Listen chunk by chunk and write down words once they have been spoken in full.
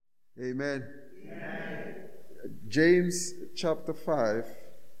Amen. Amen. James chapter 5.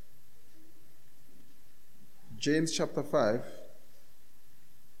 James chapter 5.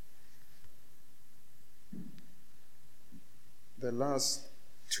 The last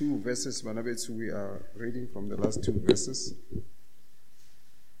two verses, we are reading from the last two verses.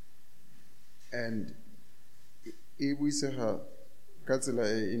 And in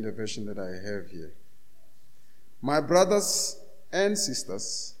the version that I have here. My brothers and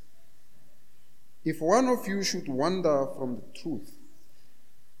sisters, if one of you should wander from the truth,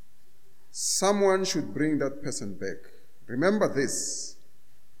 someone should bring that person back. Remember this: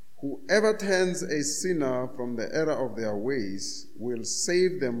 whoever turns a sinner from the error of their ways will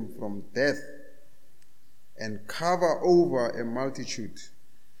save them from death and cover over a multitude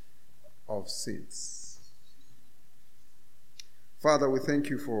of sins. Father, we thank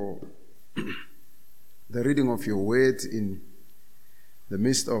you for the reading of your word in the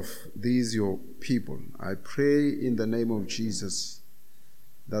midst of these your people. I pray in the name of Jesus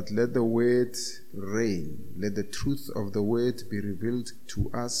that let the word reign. Let the truth of the word be revealed to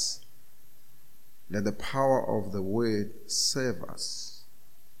us. Let the power of the word serve us.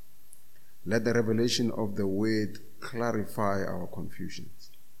 Let the revelation of the word clarify our confusions.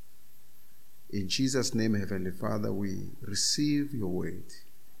 In Jesus' name, Heavenly Father, we receive your word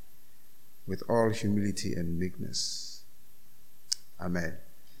with all humility and meekness. Amen.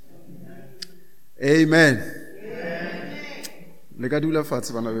 Amen. Le ka dula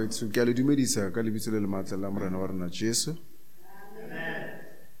fatshe bana betso ke a le dumedisa ka lebitso le matla la morena wa rena Jesu.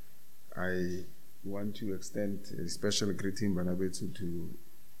 I want to extend a special greeting bana betso to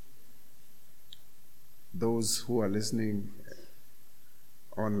those who are listening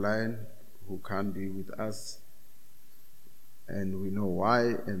online who can't be with us, and we know why.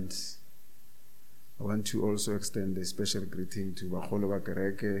 And I want to also extend a special greeting to Bagolo ba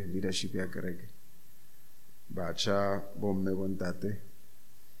kereke, leadership ya kereke, Bacha, Bomme, Bontate,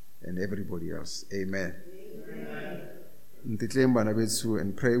 and everybody else. Amen. And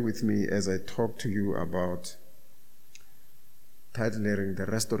pray with me as I talk to you about titling the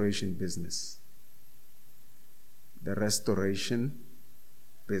restoration business. The restoration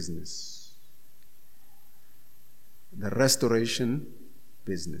business. The restoration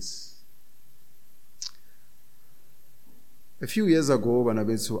business. A few years ago,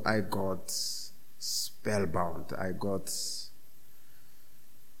 I got spellbound. I got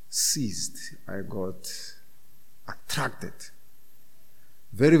seized. I got attracted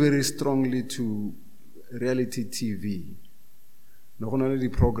very, very strongly to reality TV. Not only the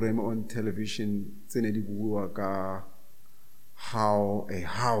program on television, how a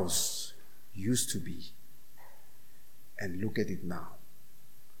house used to be. And look at it now.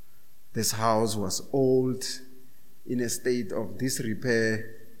 This house was old, in a state of disrepair.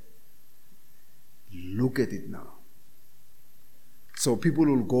 Look at it now. So people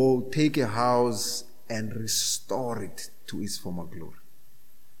will go take a house and restore it to its former glory.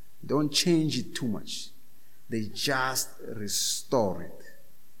 Don't change it too much. They just restore it.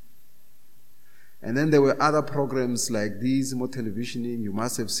 And then there were other programs like these, more televisioning, you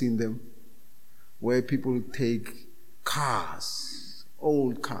must have seen them, where people take cars,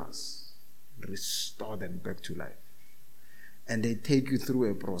 old cars, restore them back to life. And they take you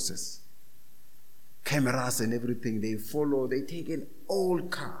through a process. Cameras and everything, they follow. They take an old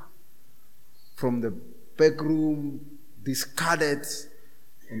car from the back room, discarded,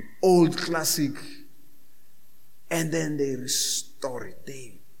 an old classic, and then they restore it.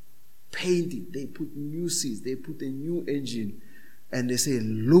 They paint it. They put new seats. They put a new engine. And they say,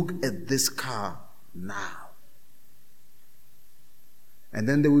 look at this car now. And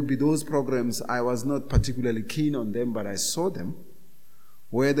then there would be those programs, I was not particularly keen on them, but I saw them,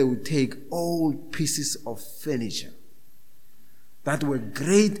 where they would take old pieces of furniture that were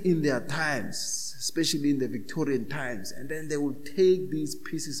great in their times, especially in the Victorian times, and then they would take these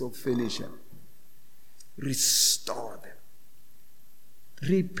pieces of furniture, restore them,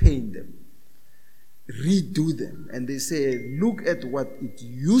 repaint them, redo them, and they say, look at what it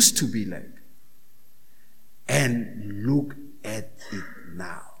used to be like, and look at it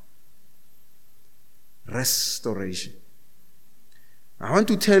now. Restoration. I want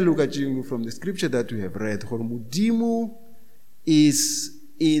to tell you from the scripture that we have read, Mudimu is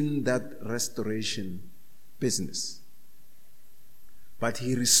in that restoration business. But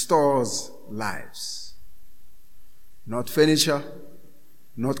he restores lives. Not furniture,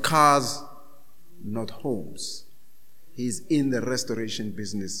 not cars, not homes. He's in the restoration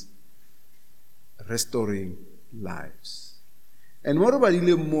business, restoring lives. And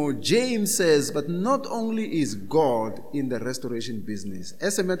more, James says, but not only is God in the restoration business,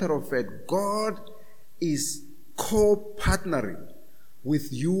 as a matter of fact, God is co-partnering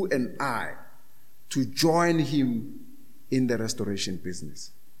with you and I to join him in the restoration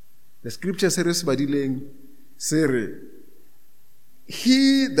business. The scripture says,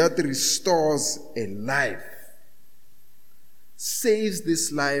 he that restores a life saves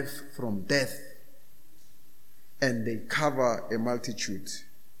this life from death, and they cover a multitude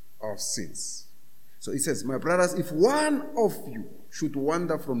of sins. So it says, my brothers, if one of you should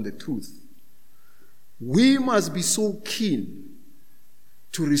wander from the truth, we must be so keen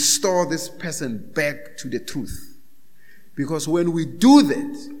to restore this person back to the truth. Because when we do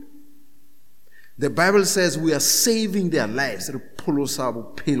that, the Bible says we are saving their lives,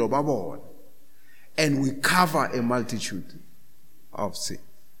 and we cover a multitude of sin.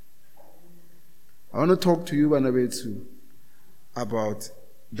 I want to talk to you, Banabetsu, about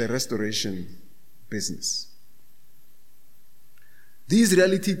the restoration business. These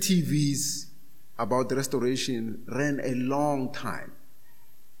reality TVs about the restoration ran a long time.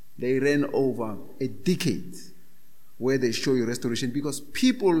 They ran over a decade where they show you restoration, because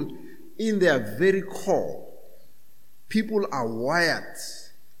people in their very core, people are wired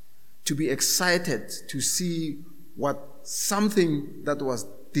to be excited to see what something that was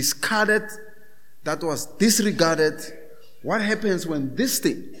discarded, that was disregarded, what happens when this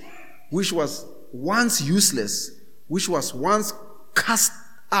thing, which was once useless, which was once cast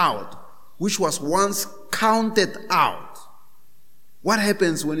out, which was once counted out, what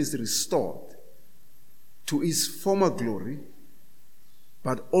happens when it's restored to its former glory,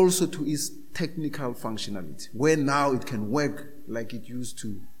 but also to its technical functionality, where now it can work like it used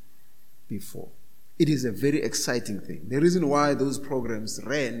to before. It is a very exciting thing. The reason why those programs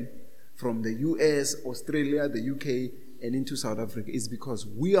ran from the US, Australia, the UK, and into South Africa is because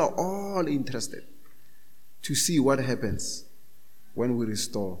we are all interested to see what happens when we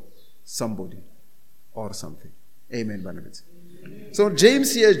restore somebody or something. Amen, Barnabas. So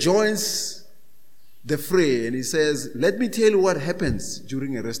James here joins the fray and he says, let me tell you what happens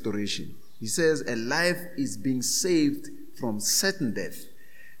during a restoration. He says, a life is being saved from certain death,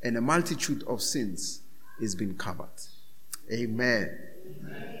 and a multitude of sins is being covered. Amen.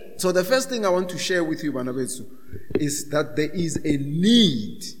 Amen. So the first thing I want to share with you, Banabesu, is that there is a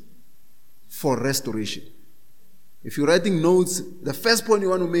need for restoration. If you're writing notes, the first point you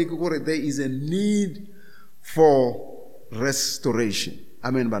want to make, there is a need for restoration.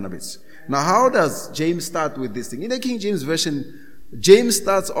 Amen, Barnabas. Now, how does James start with this thing? In the King James Version, James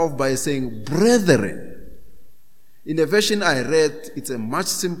starts off by saying, brethren. In the version I read, it's a much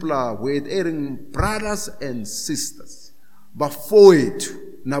simpler word, airing brothers and sisters.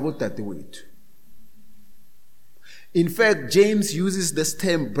 Bafowethu nabotatewethu. In fact, James uses this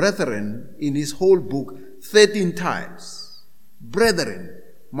term brethren in his whole book 13 times. Brethren,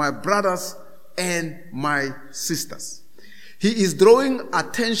 my brothers and my sisters. He is drawing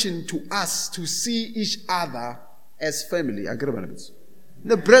attention to us to see each other as family.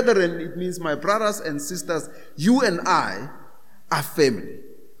 The brethren, it means my brothers and sisters, you and I are family.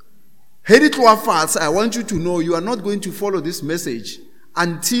 I want you to know you are not going to follow this message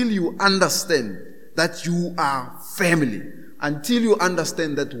until you understand that you are family. Until you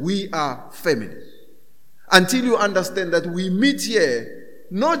understand that we are family. Until you understand that we meet here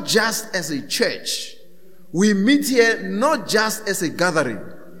not just as a church. We meet here not just as a gathering.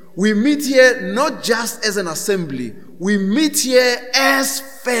 We meet here not just as an assembly. We meet here as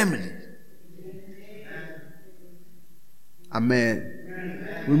family.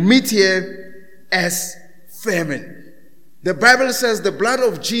 Amen. We meet here as family. The Bible says the blood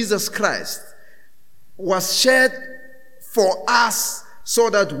of Jesus Christ was shed for us so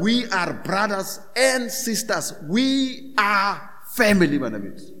that we are brothers and sisters. We are family,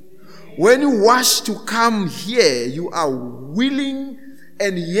 when you wish to come here, you are willing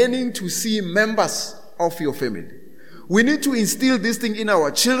and yearning to see members of your family. We need to instill this thing in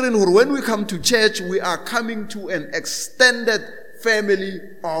our children, who when we come to church, we are coming to an extended family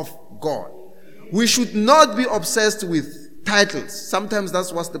of God. We should not be obsessed with titles. Sometimes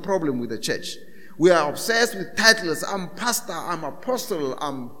that's what's the problem with the church. We are obsessed with titles. I'm pastor, I'm apostle,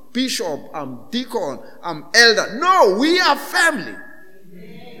 I'm bishop, I'm deacon, I'm elder. No, we are family.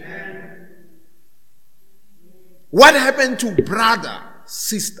 What happened to brother,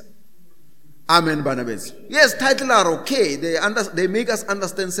 sister? Amen, Barnabas. Yes, titles are okay. They make us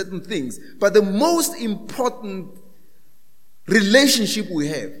understand certain things. But the most important relationship we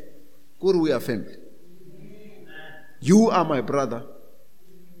have, we are family. You are my brother.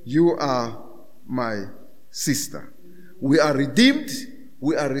 You are my sister. We are redeemed,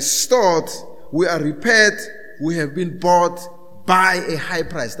 we are restored, we are repaired, we have been bought by a high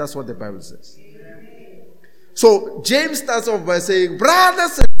price. That's what the Bible says. So James starts off by saying,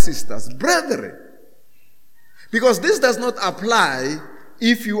 brothers and sisters, brethren. Because this does not apply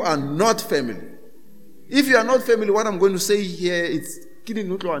if you are not family. If you are not family, what I'm going to say here, it's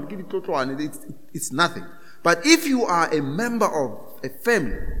nothing. But if you are a member of a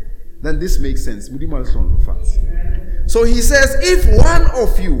family, then this makes sense. So he says, if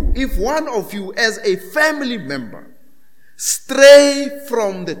one of you as a family member stray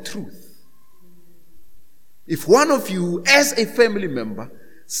from the truth, if one of you as a family member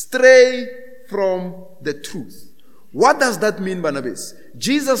stray from the truth, what does that mean, Barnabas?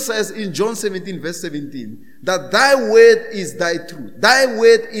 Jesus says in John 17 verse 17 that thy word is thy truth. Thy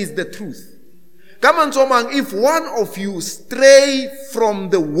word is the truth. Come on, Somang, if one of you stray from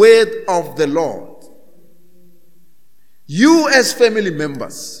the word of the Lord, you as family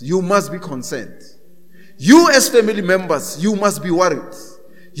members, you must be concerned. You as family members, you must be worried.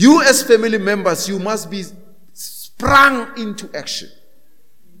 You as family members, you must be sprung into action.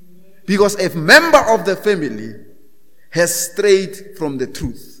 Because a member of the family has strayed from the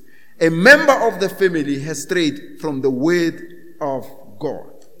truth. A member of the family has strayed from the word of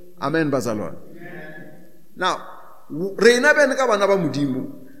God. Amen, Bazalwan. Now,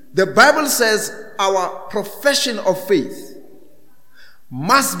 the Bible says our profession of faith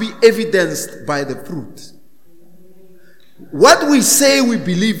must be evidenced by the fruit. What we say we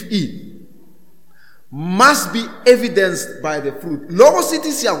believe in must be evidenced by the fruit. Logo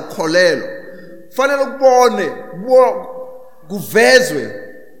sithi siyakholelwa fanele kubone kuvezwe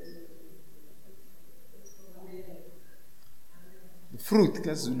fruit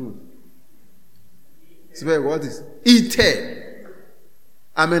kaZulu. What is ite?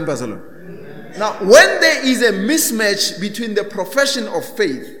 Amen, Barcelona. Now, when there is a mismatch between the profession of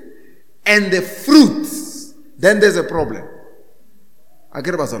faith and the fruits, then there's a problem. I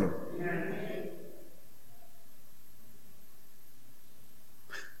get Barcelona.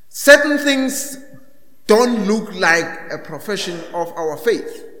 Certain things don't look like a profession of our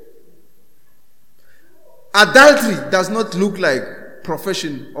faith. Adultery does not look like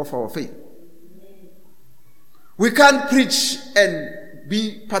profession of our faith. We can't preach and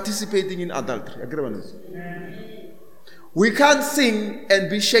be participating in adultery. We can't sing and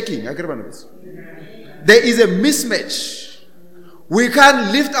be shaking. There is a mismatch. We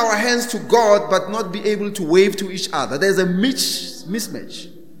can't lift our hands to God but not be able to wave to each other. There's a mismatch.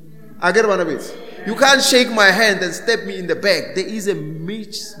 You can't shake my hand and step me in the back. There is a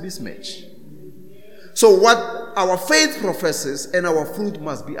mismatch. So what our faith professes and our fruit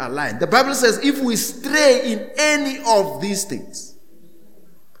must be aligned. The Bible says if we stray in any of these things,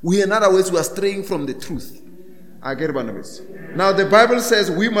 in other words, we are straying from the truth. Now the Bible says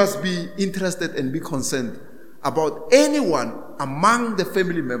we must be interested and be concerned about anyone among the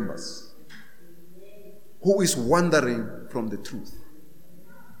family members who is wandering from the truth.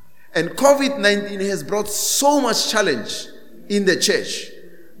 And COVID-19 has brought so much challenge in the church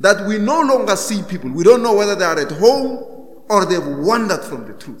that we no longer see people. We don't know whether they are at home or they've wandered from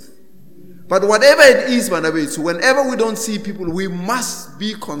the truth. But whatever it is, whenever we don't see people, we must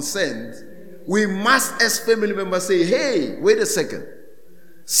be concerned. We must, as family members, say, hey, wait a second.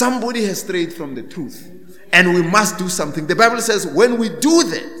 Somebody has strayed from the truth. And we must do something. The Bible says when we do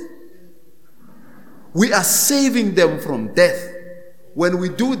that, we are saving them from death. When we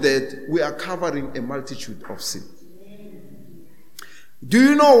do that, we are covering a multitude of sin. Do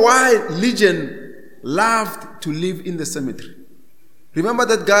you know why Legion loved to live in the cemetery? Remember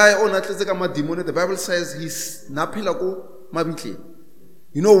that guy, the Bible says he's napilako mabitli.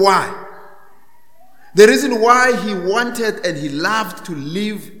 You know why? The reason why he wanted and he loved to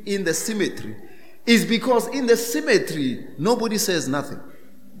live in the cemetery is because in the cemetery, nobody says nothing.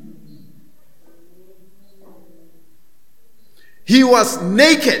 He was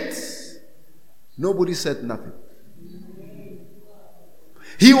naked. Nobody said nothing.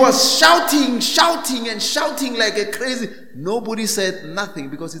 He was shouting like a crazy. Nobody said nothing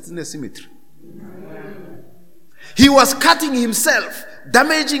because it's in the cemetery. He was cutting himself,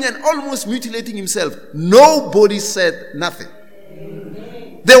 damaging and almost mutilating himself. Nobody said nothing.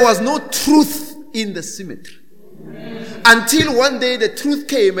 There was no truth in the cemetery. Until one day the truth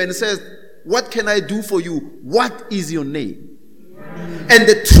came and says, what can I do for you? What is your name? And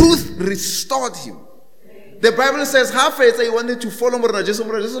the truth restored him. The Bible says, half-faith, I wanted to follow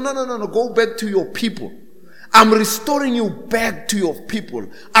No, go back to your people. I'm restoring you back to your people.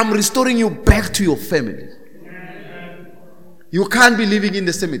 I'm restoring you back to your family. You can't be living in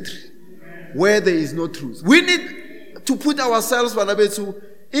the cemetery where there is no truth. We need to put ourselves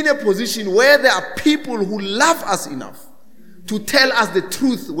in a position where there are people who love us enough to tell us the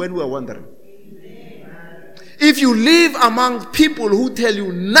truth when we are wandering. If you live among people who tell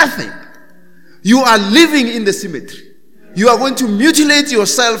you nothing, you are living in the cemetery. You are going to mutilate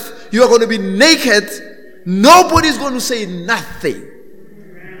yourself. You are going to be naked. Nobody is going to say nothing.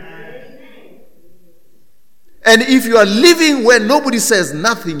 And if you are living where nobody says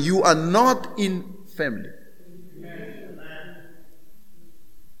nothing, you are not in family.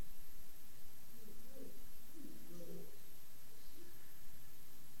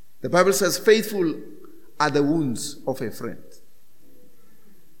 The Bible says, faithful are the wounds of a friend,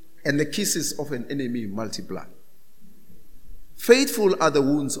 and the kisses of an enemy multiply. Faithful are the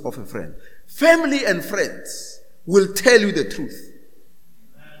wounds of a friend. Family and friends will tell you the truth.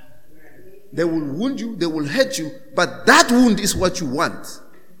 They will wound you, they will hurt you, but that wound is what you want,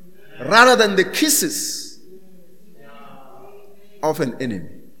 rather than the kisses of an enemy.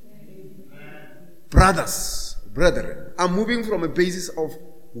 Brothers, brethren, I'm moving from a basis of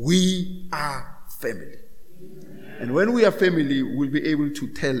we are family. And when we are family, we'll be able to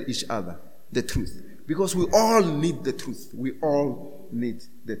tell each other the truth. Because we all need the truth. We all need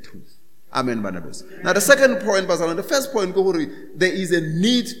the truth. Amen, Barnabas. Now the second point, the first point, there is a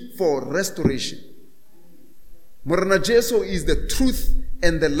need for restoration. Morana Jesu is the truth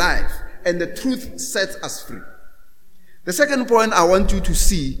and the life. And the truth sets us free. The second point I want you to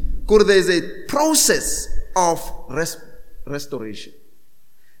see, there is a process of restoration.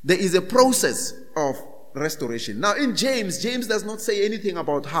 There is a process of restoration. Now in James does not say anything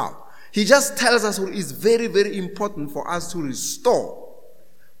about how. He just tells us what is very, very important for us to restore.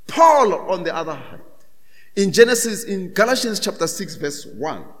 Paul, on the other hand, in Galatians chapter 6, verse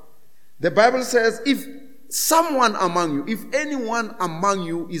 1, the Bible says, if anyone among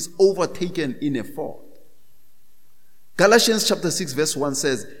you is overtaken in a fault. Galatians chapter 6, verse 1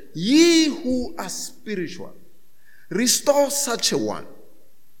 says, ye who are spiritual, restore such a one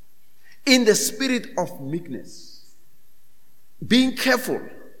in the spirit of meekness, being careful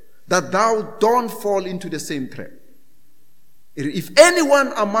that thou don't fall into the same trap. If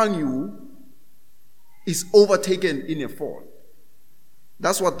anyone among you is overtaken in a fault,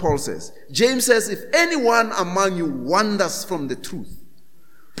 that's what Paul says. James says, if anyone among you wanders from the truth.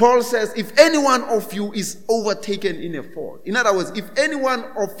 Paul says, if any one of you is overtaken in a fault. In other words, if any one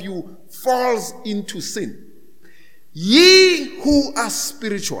of you falls into sin, ye who are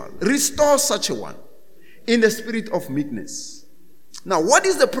spiritual, restore such a one in the spirit of meekness. Now, what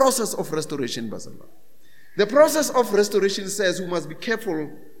is the process of restoration, Basamba? The process of restoration says we must be careful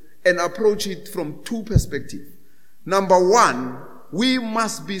and approach it from two perspectives. Number one, we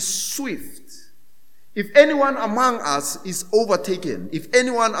must be swift. If anyone among us is overtaken, if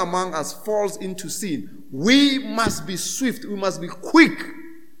anyone among us falls into sin, we must be swift, we must be quick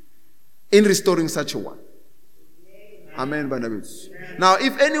in restoring such a one. Amen, Barnabas. Now,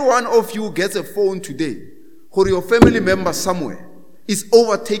 if any one of you gets a phone today, or your family member somewhere is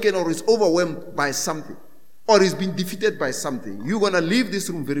overtaken or is overwhelmed by something, or is being defeated by something, you're going to leave this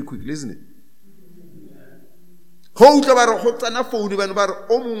room very quickly, isn't it? Somebody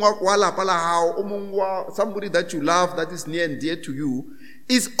that you love, that is near and dear to you,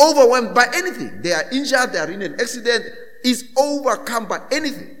 is overwhelmed by anything. They are injured, they are in an accident, is overcome by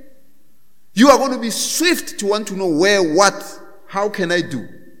anything. You are going to be swift to want to know where, what, how can I do?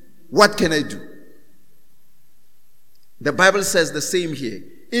 What can I do? The Bible says the same here.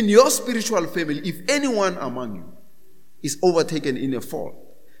 In your spiritual family, if anyone among you is overtaken in a fault,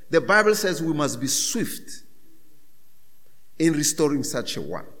 the Bible says we must be swift in restoring such a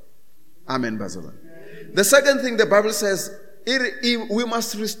one. Amen, Bazola. The second thing the Bible says, we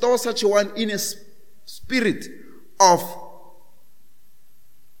must restore such a one in a spirit of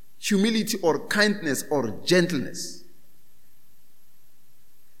humility or kindness or gentleness.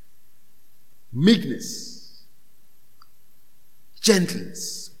 Meekness.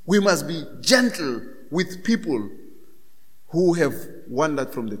 Gentleness. We must be gentle with people who have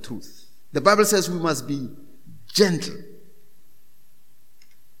wandered from the truth. The Bible says we must be gentle.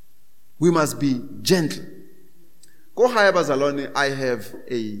 We must be gentle. Go higher, Bazalone. I have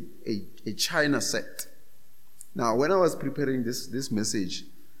a China set. Now, when I was preparing this message,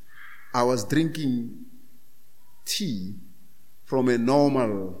 I was drinking tea from a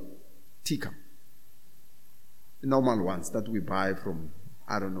normal teacup. Normal ones that we buy from,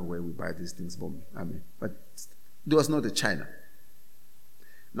 I don't know where we buy these things from. But there was not a China.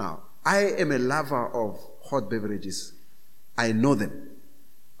 Now, I am a lover of hot beverages. I know them.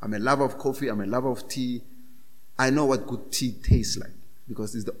 I'm a lover of coffee. I'm a lover of tea. I know what good tea tastes like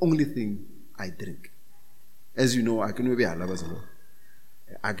because it's the only thing I drink. As you know, I can be a lover.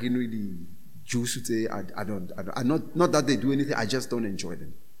 I can really juice say I don't. Not that they do anything. I just don't enjoy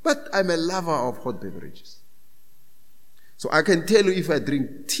them. But I'm a lover of hot beverages. So I can tell you, if I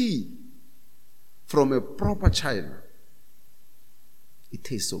drink tea from a proper China, it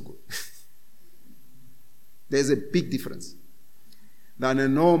tastes so good. There's a big difference than a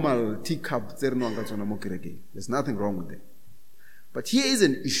normal teacup. There's nothing wrong with it. But here is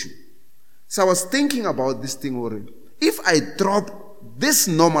an issue. So I was thinking about this thing already. If I drop this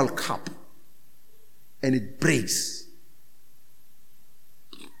normal cup and it breaks,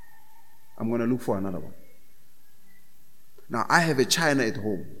 I'm going to look for another one. Now, I have a china at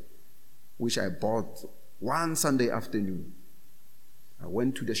home, which I bought one Sunday afternoon. I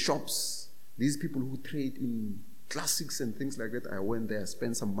went to the shops. These people who trade in classics and things like that, I went there,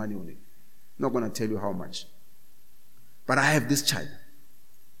 spent some money on it. Not going to tell you how much. But I have this china.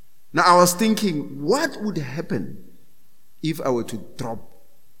 Now, I was thinking, what would happen if I were to drop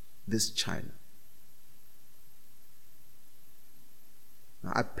this china?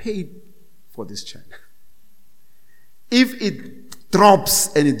 Now, I paid for this china. If it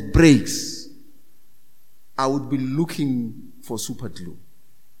drops and it breaks, I would be looking for super glue.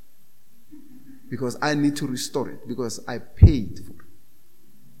 Because I need to restore it. Because I paid for it.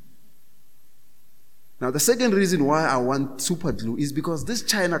 Now, the second reason why I want super glue is because this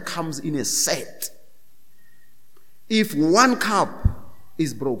china comes in a set. If one cup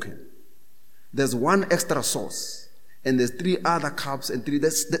is broken, there's one extra sauce, and there's 3 other cups, and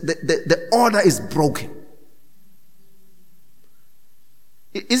the order is broken.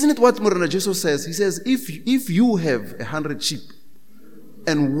 Isn't it what Morena Jesus says? He says, if you have 100 sheep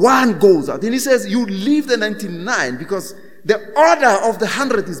and one goes out, then he says you leave the 99 because the order of the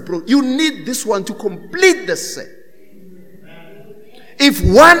 100 is broken. You need this one to complete the set. If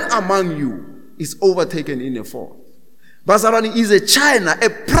one among you is overtaken in a fault, Bazarani is a china, a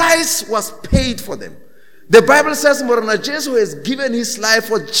price was paid for them. The Bible says Morena Jesus has given his life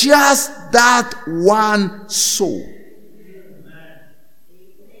for just that one soul.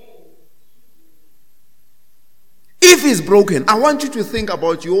 If it's broken, I want you to think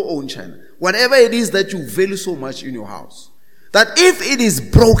about your own china. Whatever it is that you value so much in your house. That if it is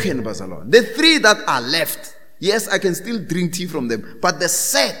broken, Bazalon, the 3 that are left, yes, I can still drink tea from them, but the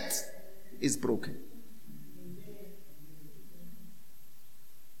set is broken.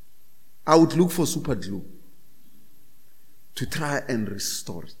 I would look for super glue to try and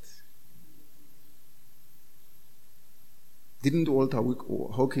restore it. Didn't Walter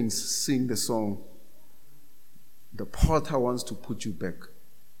Hawkins sing the song, "The potter wants to put you back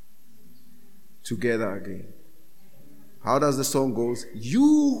together again"? How does the song go? You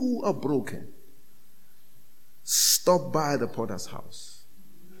who are broken, stop by the potter's house.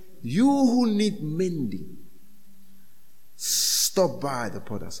 You who need mending, stop by the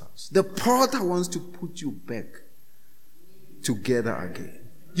potter's house. The potter wants to put you back together again.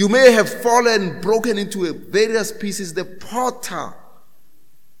 You may have fallen, broken into various pieces. The potter,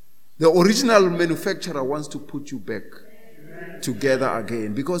 the original manufacturer, wants to put you back together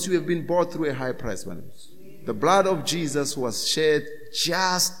again because you have been bought through a high price. The blood of Jesus was shed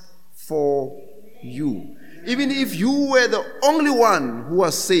just for you. Even if you were the only one who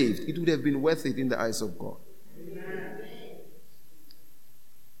was saved, it would have been worth it in the eyes of God.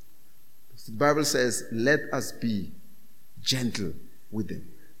 The Bible says, let us be gentle with them.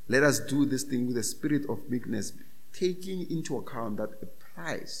 Let us do this thing with a spirit of meekness, taking into account that a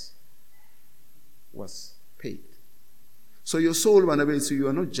price was paid. So your soul, so you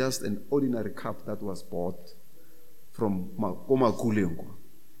are not just an ordinary cup that was bought from Komakulengwa.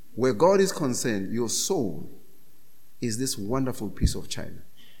 Where God is concerned, your soul is this wonderful piece of china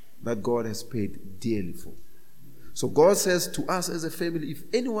that God has paid dearly for. So God says to us as a family, if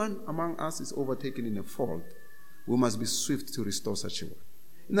anyone among us is overtaken in a fault, we must be swift to restore such a one.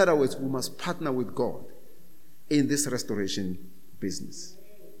 In other words, we must partner with God in this restoration business.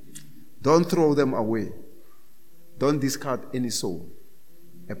 Don't throw them away. Don't discard any soul.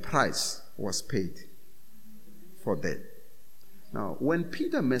 A price was paid for that. Now, when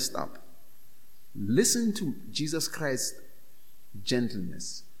Peter messed up, listen to Jesus Christ's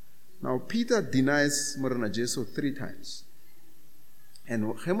gentleness. Now, Peter denies Morena Jesu 3 times.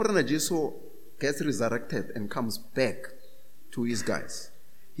 And when Morena Jesu gets resurrected and comes back to his guys,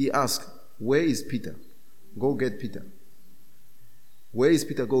 he asks, where is Peter? Go get Peter. Where is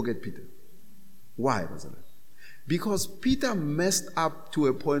Peter? Go get Peter. Why, Bazala? Because Peter messed up to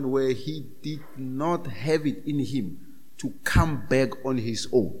a point where he did not have it in him to come back on his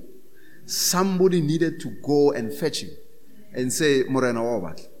own. Somebody needed to go and fetch him and say, Morena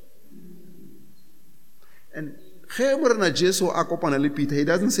Wabat. And Morena Jesu a kopana le Peter, he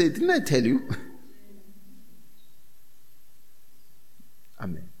doesn't say, didn't I tell you?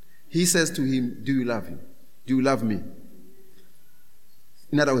 Amen. He says to him, do you love him? Do you love me?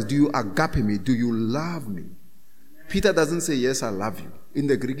 In other words, do you agape me? Do you love me? Peter doesn't say, yes, I love you. In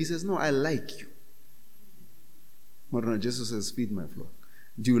the Greek, he says, no, I like you. Morena Jesus says, feed my flock.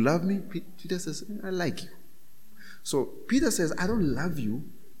 Do you love me? Peter says, I like you. So Peter says, I don't love you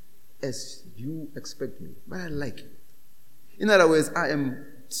as you expect me, but I like you. In other words, I am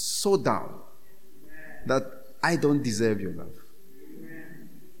so down that I don't deserve your love.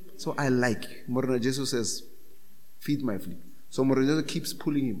 So I like you. Morena Jesus says, feed my flock. So Morena Jesus keeps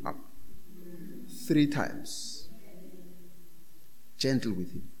pulling him up 3 times. Gentle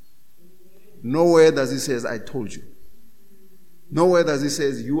with him. Nowhere does he say, I told you. Nowhere does he say,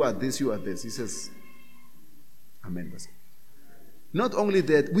 you are this, you are this. He says, Amen. Not only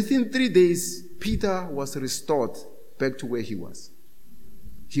that, within 3 days, Peter was restored back to where he was.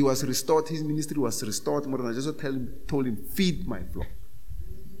 He was restored, his ministry was restored. Morena Jesus told him, feed my flock.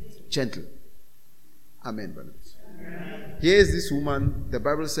 Gentle. Amen, brothers. Here is this woman, the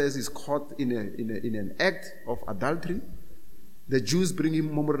Bible says, is caught in an act of adultery. The Jews bring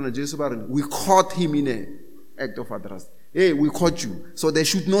him, Morena Jesus, we caught him in an act of adultery. Hey, we caught you. So there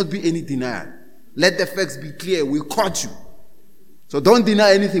should not be any denial. Let the facts be clear. We caught you. So don't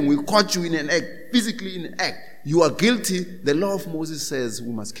deny anything. We caught you in an act, physically in an act. You are guilty. The law of Moses says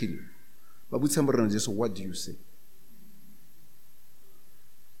we must kill you. But with somebody, just what do you say?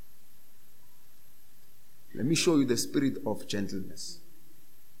 Let me show you the spirit of gentleness.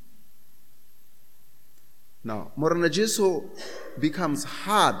 Now, Morena Jesu becomes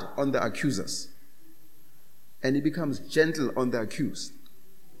hard on the accusers. And he becomes gentle on the accused.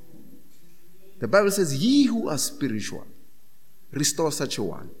 The Bible says, ye who are spiritual, restore such a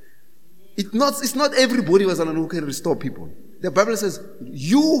one. It's not everybody who can restore people. The Bible says,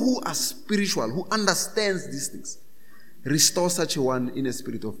 you who are spiritual, who understands these things, restore such a one in a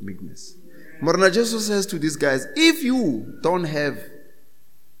spirit of meekness. Morena Jesus says to these guys, if you don't have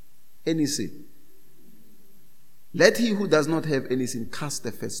any sin, let he who does not have any sin cast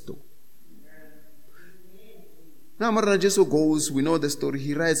the first stone. Now Morena Jesus goes, we know the story,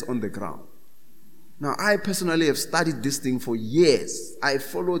 he writes on the ground. Now I personally have studied this thing for years. I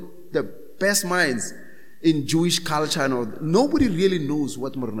followed the best minds in Jewish culture. Nobody really knows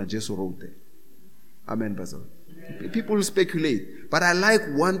what Morena Jesus wrote there. Amen, Basil. People speculate. But I like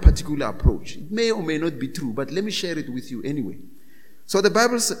one particular approach. It may or may not be true, but let me share it with you anyway. So the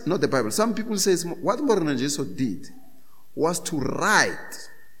Bible, not the Bible, some people say what Morena Jesus did was to write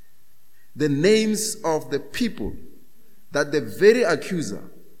the names of the people that the very accuser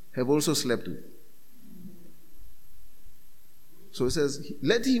have also slept with. So it says,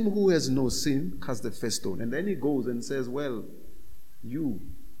 let him who has no sin cast the first stone. And then he goes and says, well, you,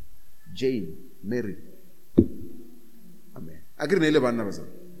 Jane, Mary. Amen.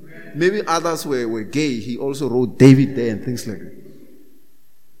 Maybe others were gay. He also wrote David there and things like that.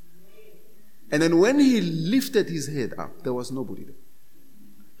 And then when he lifted his head up, there was nobody there.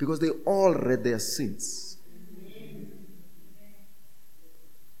 Because they all read their sins.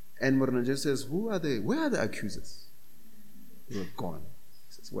 And Morena Jesus says, who are they? Where are the accusers? They were gone.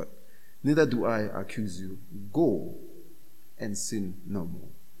 He says, well, neither do I accuse you. Go and sin no more.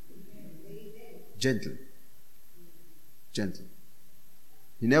 Gentle. Gentle.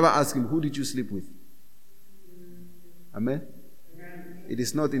 He never asked him, who did you sleep with? Amen? It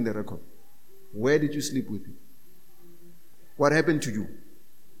is not in the record. Where did you sleep with him? What happened to you?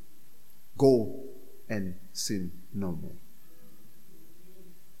 Go and sin no more.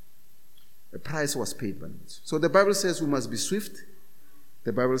 A price was paid by it. So the Bible says we must be swift.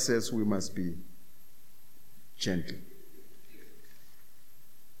 The Bible says we must be gentle.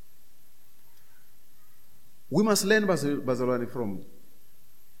 We must learn Bazalwane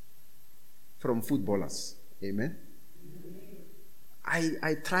from footballers. Amen?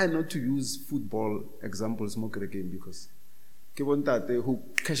 I try not to use football examples more again because who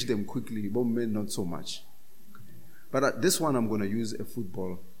catch them quickly, but not so much. But this one I'm going to use a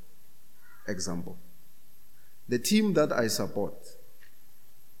football example. The team that I support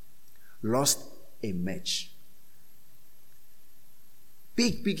lost a match.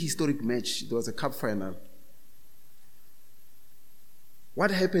 Big historic match. There was a cup final.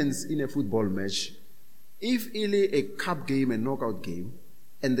 What happens in a football match? If it's a cup game, a knockout game,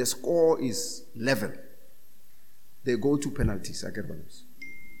 and the score is level, they go to penalties.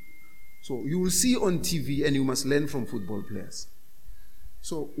 So you will see on TV, and you must learn from football players.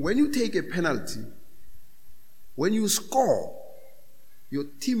 So when you take a penalty, when you score, your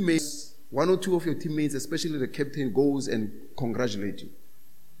teammates one or two of your teammates, especially the captain, goes and congratulates you.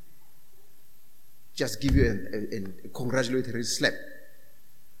 Just give you a congratulatory slap.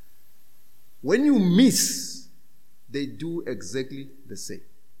 When you miss, they do exactly the same.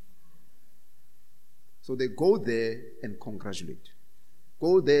 So they go there and congratulate you.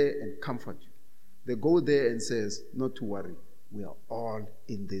 Go there and comfort you. They go there and says, not to worry, we are all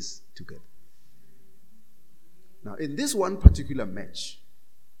in this together. Now, in this one particular match,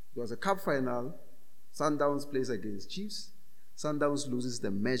 it was a cup final. Sundowns plays against Chiefs. Sundowns loses the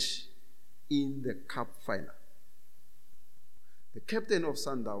match in the cup final. The captain of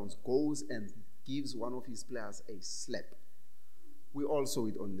Sundowns goes and gives one of his players a slap. We all saw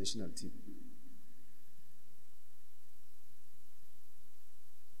it on national TV.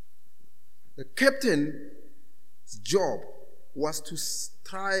 The captain's job was to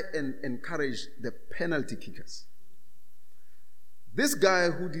try and encourage the penalty kickers. This guy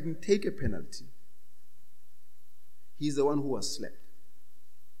who didn't take a penalty, he's the one who was slapped.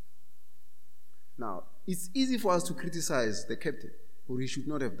 Now, it's easy for us to criticize the captain, or he should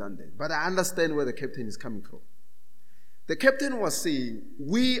not have done that. But I understand where the captain is coming from. The captain was saying,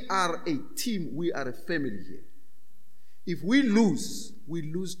 we are a team, we are a family here. If we lose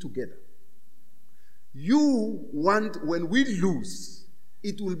together. You want, when we lose,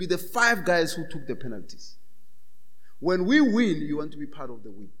 it will be the 5 guys who took the penalties. When we win, you want to be part of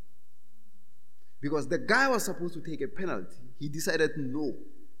the win. Because the guy was supposed to take a penalty. He decided, no.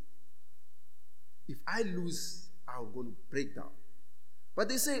 If I lose, I'm going to break down. But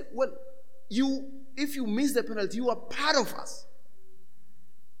they say, well, if you miss the penalty, you are part of us.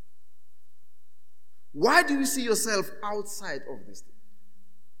 Why do you see yourself outside of this thing?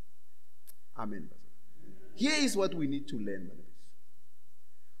 Amen. Here is what we need to learn, brothers.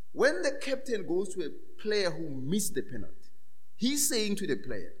 When the captain goes to a player who missed the penalty, he's saying to the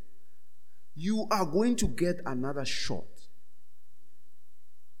player, you are going to get another shot.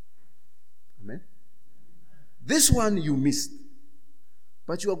 Amen. This one you missed,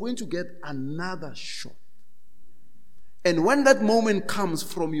 but you are going to get another shot. And when that moment comes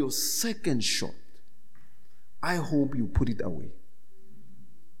from your second shot, I hope you put it away.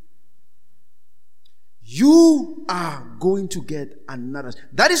 You are going to get another.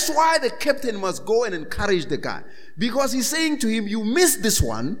 That is why the captain must go and encourage the guy. Because he's saying to him, you missed this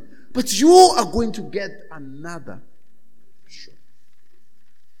one, but you are going to get another shot.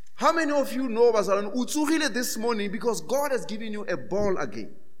 How many of you know Utsugile this morning because God has given you a ball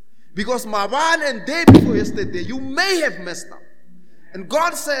again? Because Maban and day before yesterday, you may have messed up. And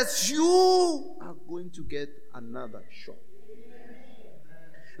God says, you are going to get another shot.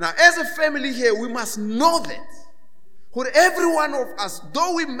 Now, as a family here, we must know that. For every one of us,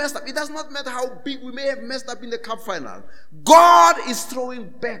 though we messed up, it does not matter how big we may have messed up in the cup final. God is throwing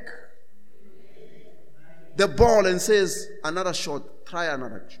back the ball and says, another shot, try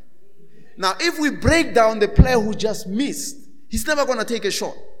another shot. Now, if we break down the player who just missed, he's never going to take a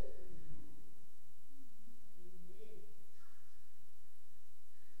shot.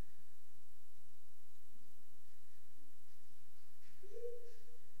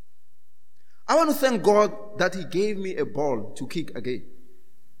 I want to thank God that He gave me a ball to kick again.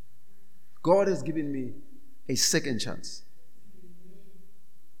 God has given me a second chance.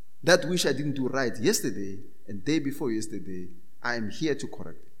 That which I didn't do right yesterday and day before yesterday, I am here to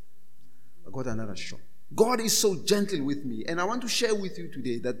correct it. I got another shot. God is so gentle with me, and I want to share with you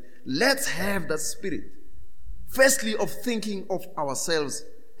today that let's have that spirit. Firstly, of thinking of ourselves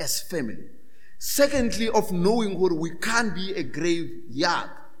as family. Secondly, of knowing what we can't be a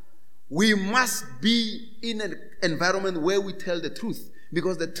graveyard. We must be in an environment where we tell the truth,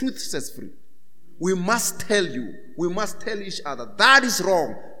 because the truth sets free. We must tell you. We must tell each other, that is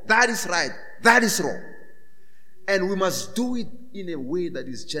wrong, that is right, that is wrong. And we must do it in a way that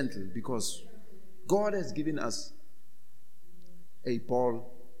is gentle, because God has given us a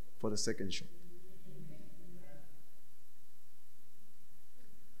ball for the second shot.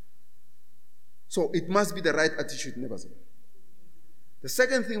 So it must be the right attitude, neighbors. The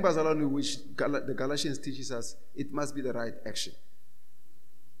second thing, Bazalani, which the Galatians teaches us, it must be the right action.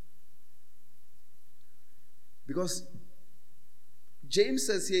 Because James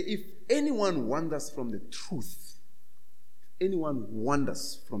says here, if anyone wanders from the truth, anyone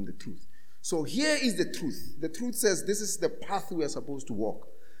wanders from the truth. So here is the truth. The truth says this is the path we are supposed to walk.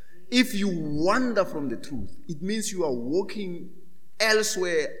 If you wander from the truth, it means you are walking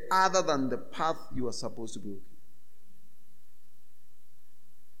elsewhere other than the path you are supposed to be walking.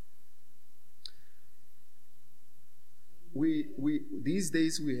 We these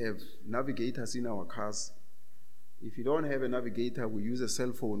days we have navigators in our cars. If you don't have a navigator, we use a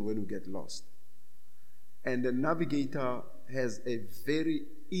cell phone when we get lost. And the navigator has a very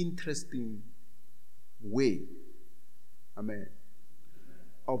interesting way, amen,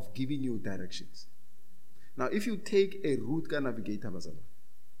 of giving you directions. Now, if you take a route car navigator,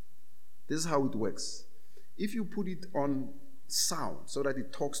 this is how it works. If you put it on sound so that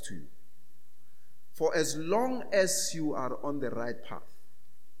it talks to you, for as long as you are on the right path,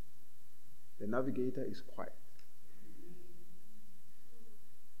 the navigator is quiet.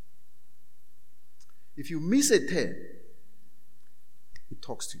 If you miss a turn, it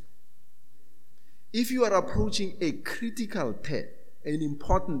talks to you. If you are approaching a critical turn, an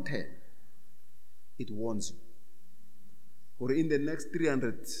important turn, it warns you. Or in the next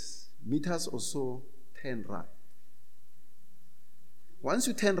 300 meters or so, turn right. Once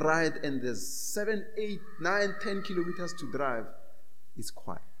you turn right and there's 7, 8, 9, 10 kilometers to drive, it's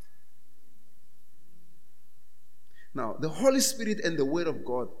quiet. Now, the Holy Spirit and the Word of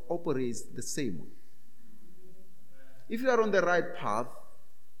God operates the same way. If you are on the right path,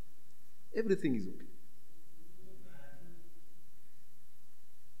 everything is okay.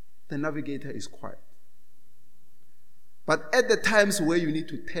 The navigator is quiet. But at the times where you need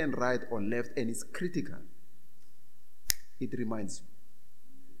to turn right or left and it's critical, it reminds you.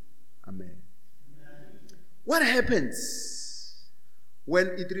 Amen. What happens when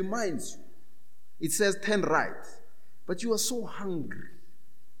it reminds you? It says turn right, but you are so hungry.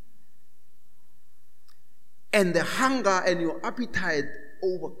 And the hunger and your appetite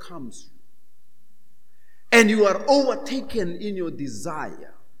overcomes you. And you are overtaken in your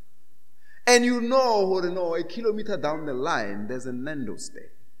desire. And you know, a kilometer down the line, there's a Nando's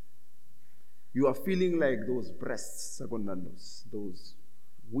there. You are feeling like those breasts, Nando's, those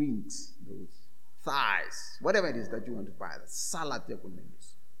wings, those thighs, whatever it is that you want to buy, the salad,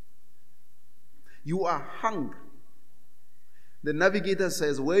 Nando's. You are hungry. The navigator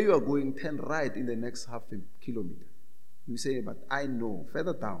says, where you are going, turn right in the next half a kilometer. You say, but I know,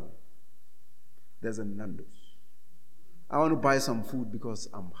 further down, there's a Nando's. I want to buy some food because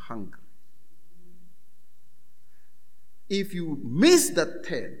I'm hungry. If you miss that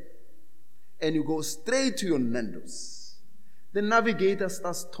turn and you go straight to your Nando's, the navigator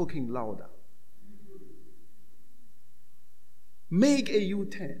starts talking louder. Make a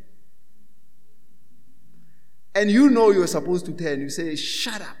U-turn. And you know you're supposed to turn. You say,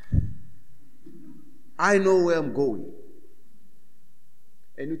 shut up. I know where I'm going.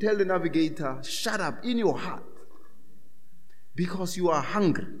 And you tell the navigator, shut up, in your heart. Because you are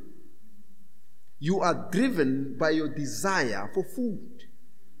hungry. You are driven by your desire for food.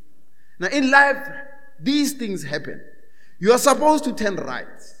 Now in life, these things happen. You are supposed to turn right.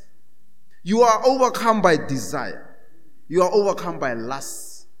 You are overcome by desire. You are overcome by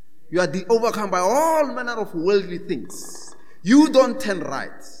lust. You are overcome by all manner of worldly things. You don't turn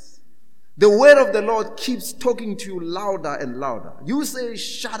right. The word of the Lord keeps talking to you louder and louder. You say,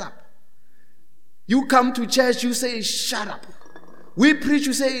 shut up. You come to church, you say, shut up. We preach,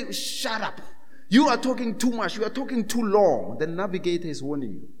 you say, shut up. You are talking too much. You are talking too long. The navigator is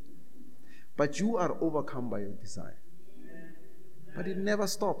warning you. But you are overcome by your desire. But it never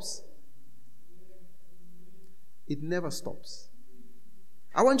stops. It never stops.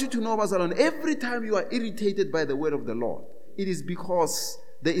 I want you to know, Bazalon, every time you are irritated by the word of the Lord, it is because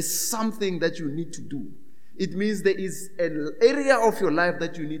there is something that you need to do. It means there is an area of your life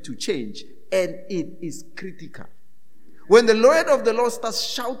that you need to change, and it is critical. When the word of the Lord starts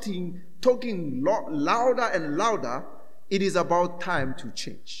shouting, talking louder and louder, it is about time to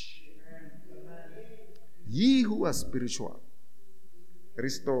change. Ye who are spiritual,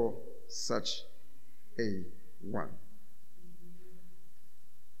 restore such a one.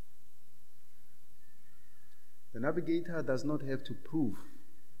 The navigator does not have to prove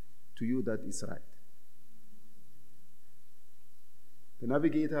to you that it's right. The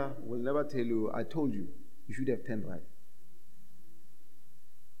navigator will never tell you, I told you, you should have turned right.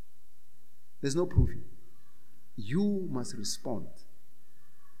 There's no proving. You must respond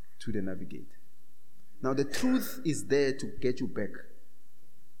to the navigator. Now the truth is there to get you back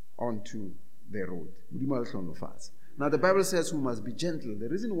onto the road. Now the Bible says we must be gentle. The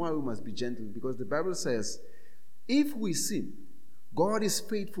reason why we must be gentle, because the Bible says, if we sin, God is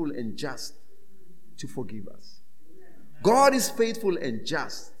faithful and just to forgive us. God is faithful and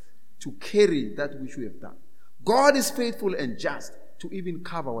just to carry that which we have done. God is faithful and just to even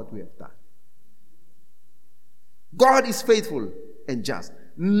cover what we have done. God is faithful and just.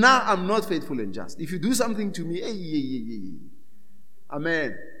 Now I'm not faithful and just. If you do something to me,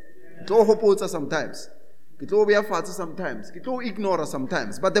 amen. Get hopota sometimes. Get sometimes. Get ignore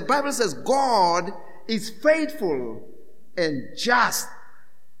sometimes. But the Bible says God is faithful and just,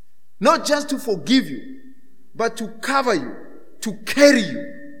 not just to forgive you, but to cover you, to carry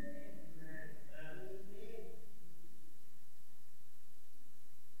you.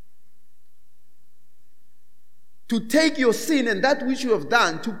 To take your sin and that which you have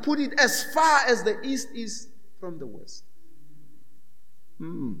done, to put it as far as the east is from the west.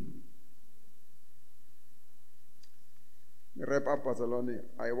 Wrap up, Barcelona.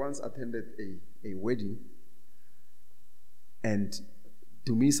 I once attended a wedding, and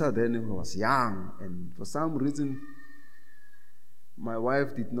Dumisa then was young, and for some reason, my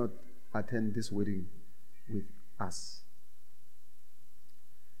wife did not attend this wedding with us.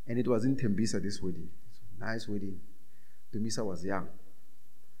 And it was in Tembisa, this wedding. Nice wedding. Dumisa was young.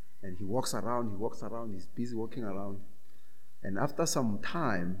 And he walks around, he's busy walking around. And after some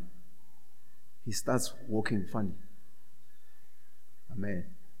time, he starts walking funny. Amen.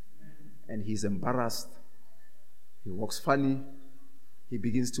 And he's embarrassed. He walks funny. He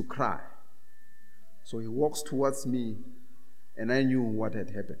begins to cry. So he walks towards me, and I knew what had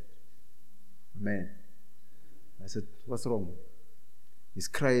happened. Amen. I said, "What's wrong?" He's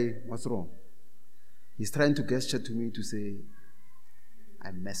crying. "What's wrong?" He's trying to gesture to me to say,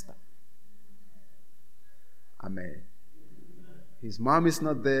 "I messed up." Amen. His mom is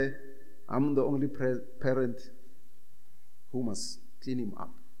not there. I'm the only parent who must clean him up.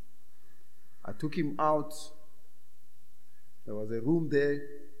 I took him out. There was a room there.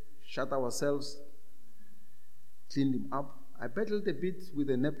 Shut ourselves. Cleaned him up. I battled a bit with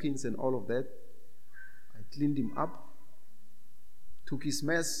the napkins and all of that. I cleaned him up. Took his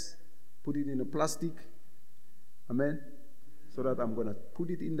mess. Put it in a plastic. Amen. So that I'm going to put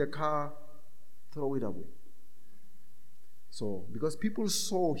it in the car. Throw it away. So, because people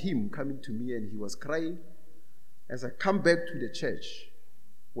saw him coming to me and he was crying, as I come back to the church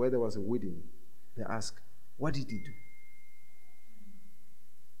where there was a wedding, they asked, "What did he do?"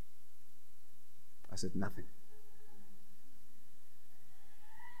 I said, "Nothing."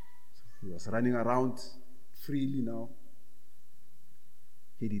 So he was running around freely now.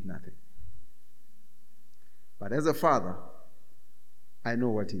 He did nothing. But as a father, I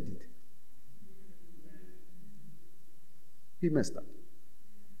know what he did. He messed up.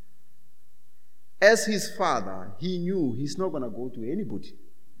 As his father, he knew he's not going to go to anybody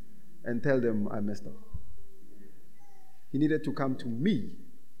and tell them, "I messed up." He needed to come to me,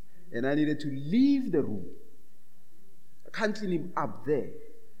 and I needed to leave the room. I can't clean him up there.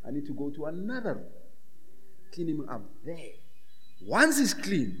 I need to go to another room. Clean him up there. Once he's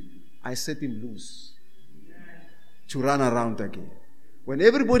clean, I set him loose to run around again. When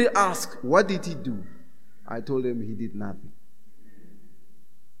everybody asked, "What did he do?" I told them he did nothing.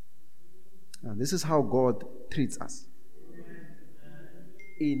 And this is how God treats us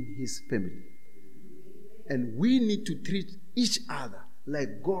in his family. And we need to treat each other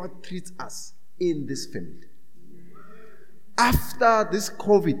like God treats us in this family. After this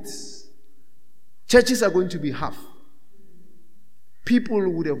COVID, churches are going to be half.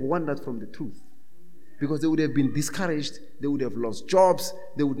 People would have wandered from the truth because they would have been discouraged, they would have lost jobs,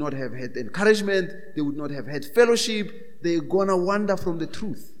 they would not have had encouragement, they would not have had fellowship, they're going to wander from the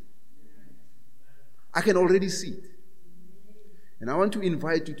truth. I can already see it. And I want to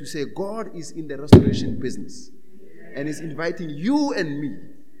invite you to say, God is in the restoration business and is inviting you and me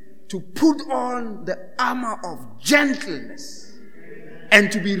to put on the armor of gentleness and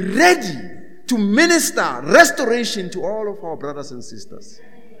to be ready to minister restoration to all of our brothers and sisters.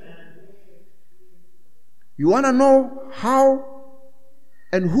 You want to know how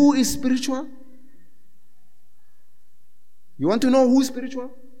and who is spiritual? You want to know who is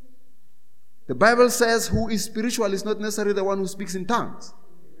spiritual? The Bible says who is spiritual is not necessarily the one who speaks in tongues.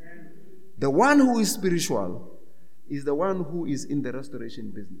 The one who is spiritual is the one who is in the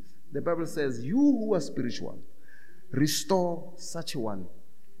restoration business. The Bible says, "You who are spiritual, restore such a one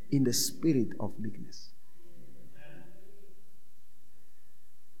in the spirit of meekness."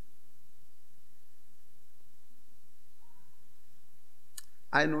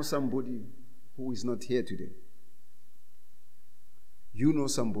 I know somebody who is not here today. You know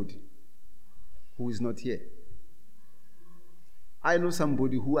somebody who is not here. I know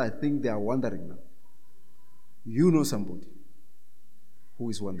somebody who I think they are wandering now. You know somebody who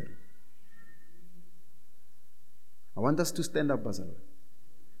is wandering. I want us to stand up, Basala.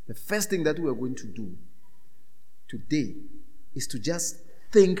 The first thing that we are going to do today is to just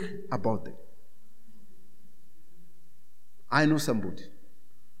think about them. I know somebody.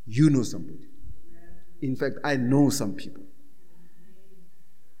 You know somebody. In fact, I know some people.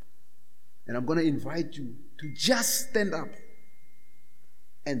 And I'm going to invite you to just stand up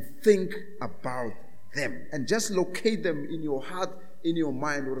and think about them and just locate them in your heart, in your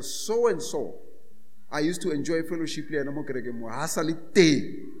mind, or so and so. I used to enjoy fellowship. They have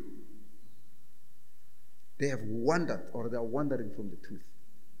wandered, or they are wandering from the truth.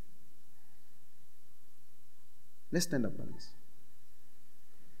 Let's stand up, brothers.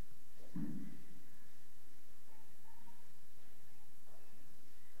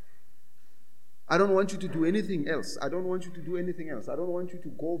 I don't want you to do anything else. I don't want you to do anything else. I don't want you to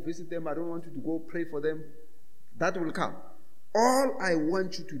go visit them. I don't want you to go pray for them. That will come. All I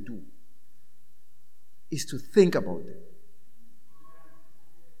want you to do is to think about them.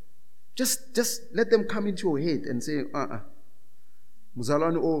 Just let them come into your head and say,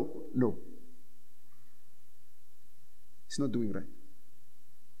 Muzalwane, oh, no. It's not doing right.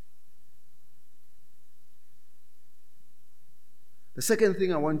 The second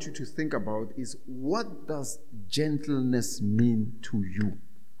thing I want you to think about is, what does gentleness mean to you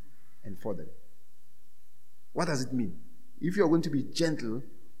and for them? What does it mean? If you're going to be gentle,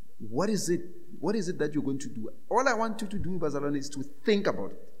 what is it that you're going to do? All I want you to do, Bazalwane, is to think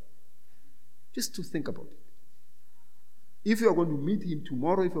about it. Just to think about it. If you're going to meet him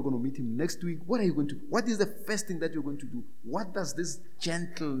tomorrow, if you're going to meet him next week, what are you going to do? What is the first thing that you're going to do? What does this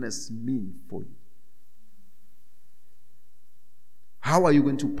gentleness mean for you? How are you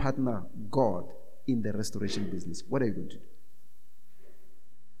going to partner God in the restoration business? What are you going to do?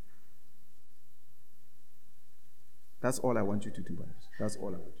 That's all I want you to do, brothers. That's all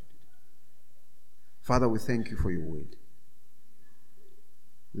I want you to do. Father, we thank you for your word.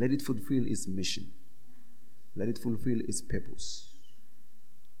 Let it fulfill its mission. Let it fulfill its purpose.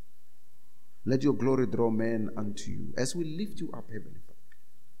 Let your glory draw men unto you as we lift you up, Heavenly Father.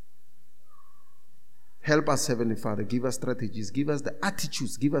 Help us, Heavenly Father. Give us strategies. Give us the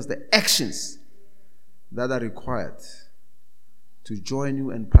attitudes. Give us the actions that are required to join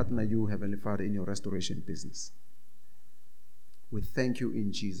you and partner you, Heavenly Father, in your restoration business. We thank you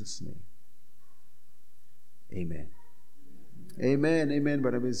in Jesus' name. Amen. Amen. Amen,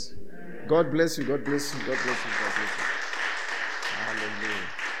 brothers. God bless you. God bless you. God bless you.